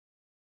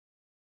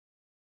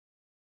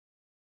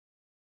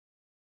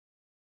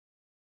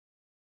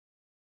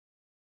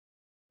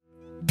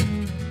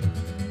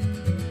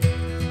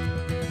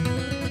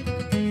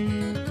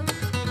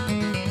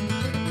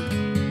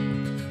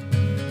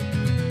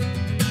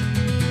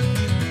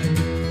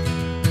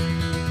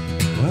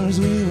as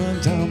we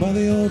went down by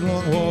the old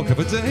long walk of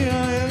a day,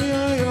 I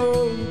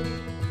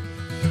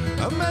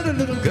met a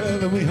little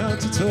girl and we had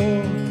to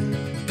talk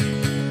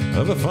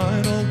of a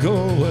fine old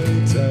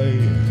Galway day.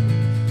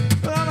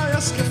 And I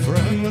asked a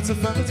friend what's a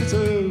fella to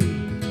do,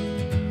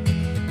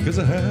 'cause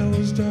her hair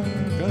was dark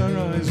and her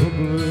eyes were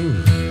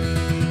blue.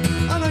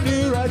 And I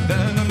knew right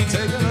then I'd be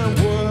taking a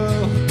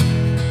whirl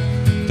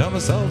down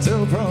the Salt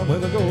Hill prom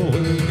with a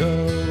Galway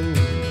girl.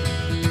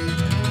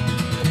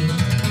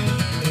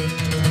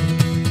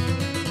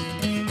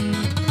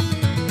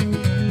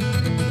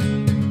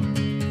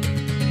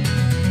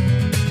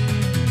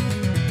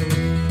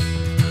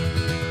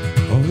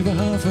 We were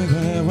halfway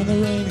there when the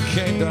rain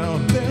came down.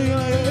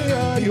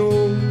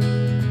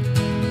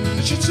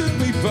 And she took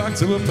me back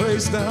to a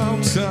place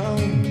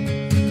downtown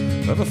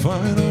of a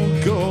fine old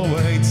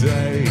Galway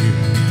day.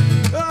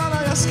 And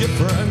I asked a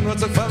friend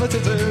what's a fella to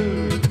do,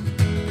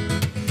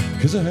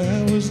 'cause her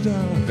hair was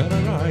dark and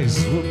her eyes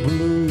were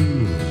blue.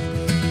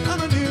 And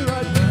I knew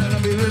right then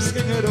I'd be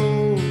risking it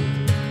all,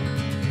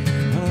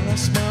 and I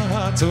lost my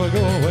heart to a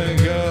Galway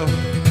girl.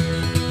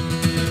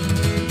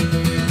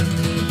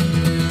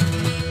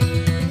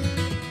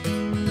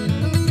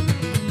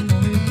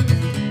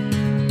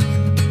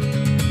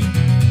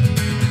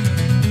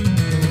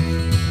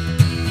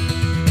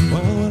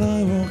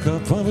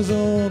 I was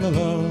all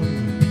alone,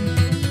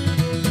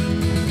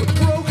 with a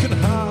broken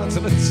heart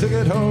and a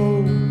ticket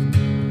home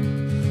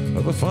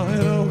of a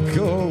fine old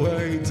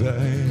Galway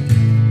day.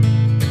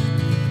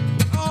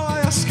 Oh, I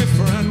asked a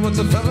friend what's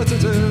a fella to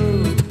do,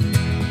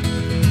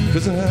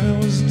 'cause her hair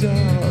was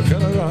dark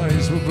and her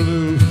eyes were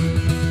blue.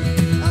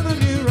 And I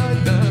knew right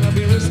then I'd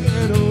be risking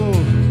it all,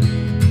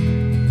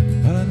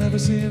 and I never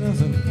seen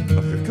nothing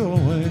like a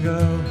Galway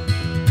girl.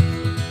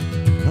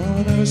 Oh,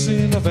 I never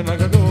seen nothing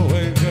like a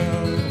Galway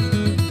girl.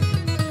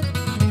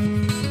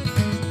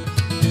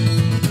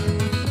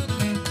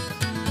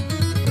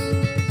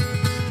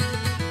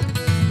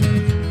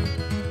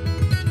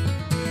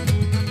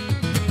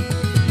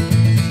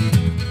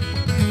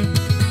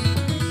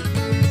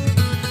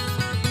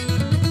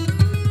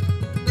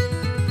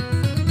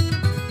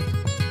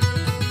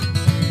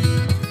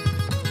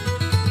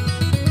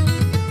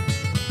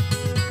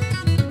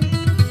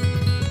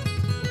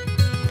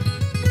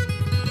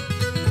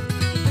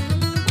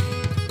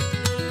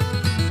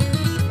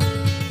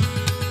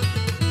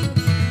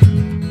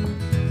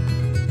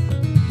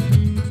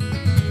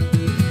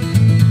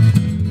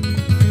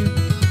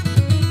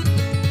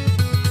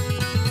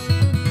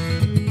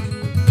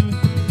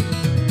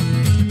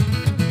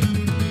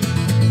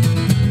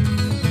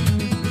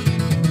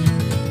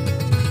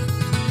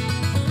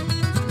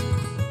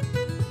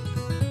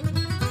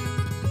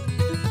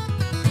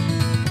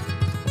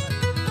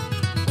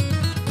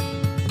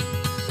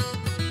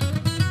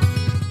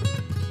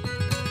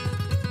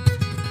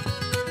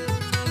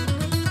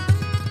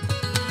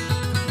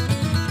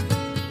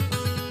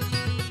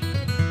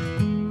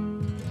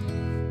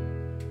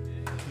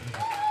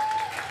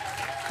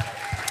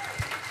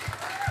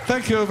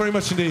 Thank you very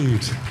much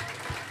indeed.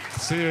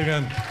 See you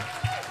again.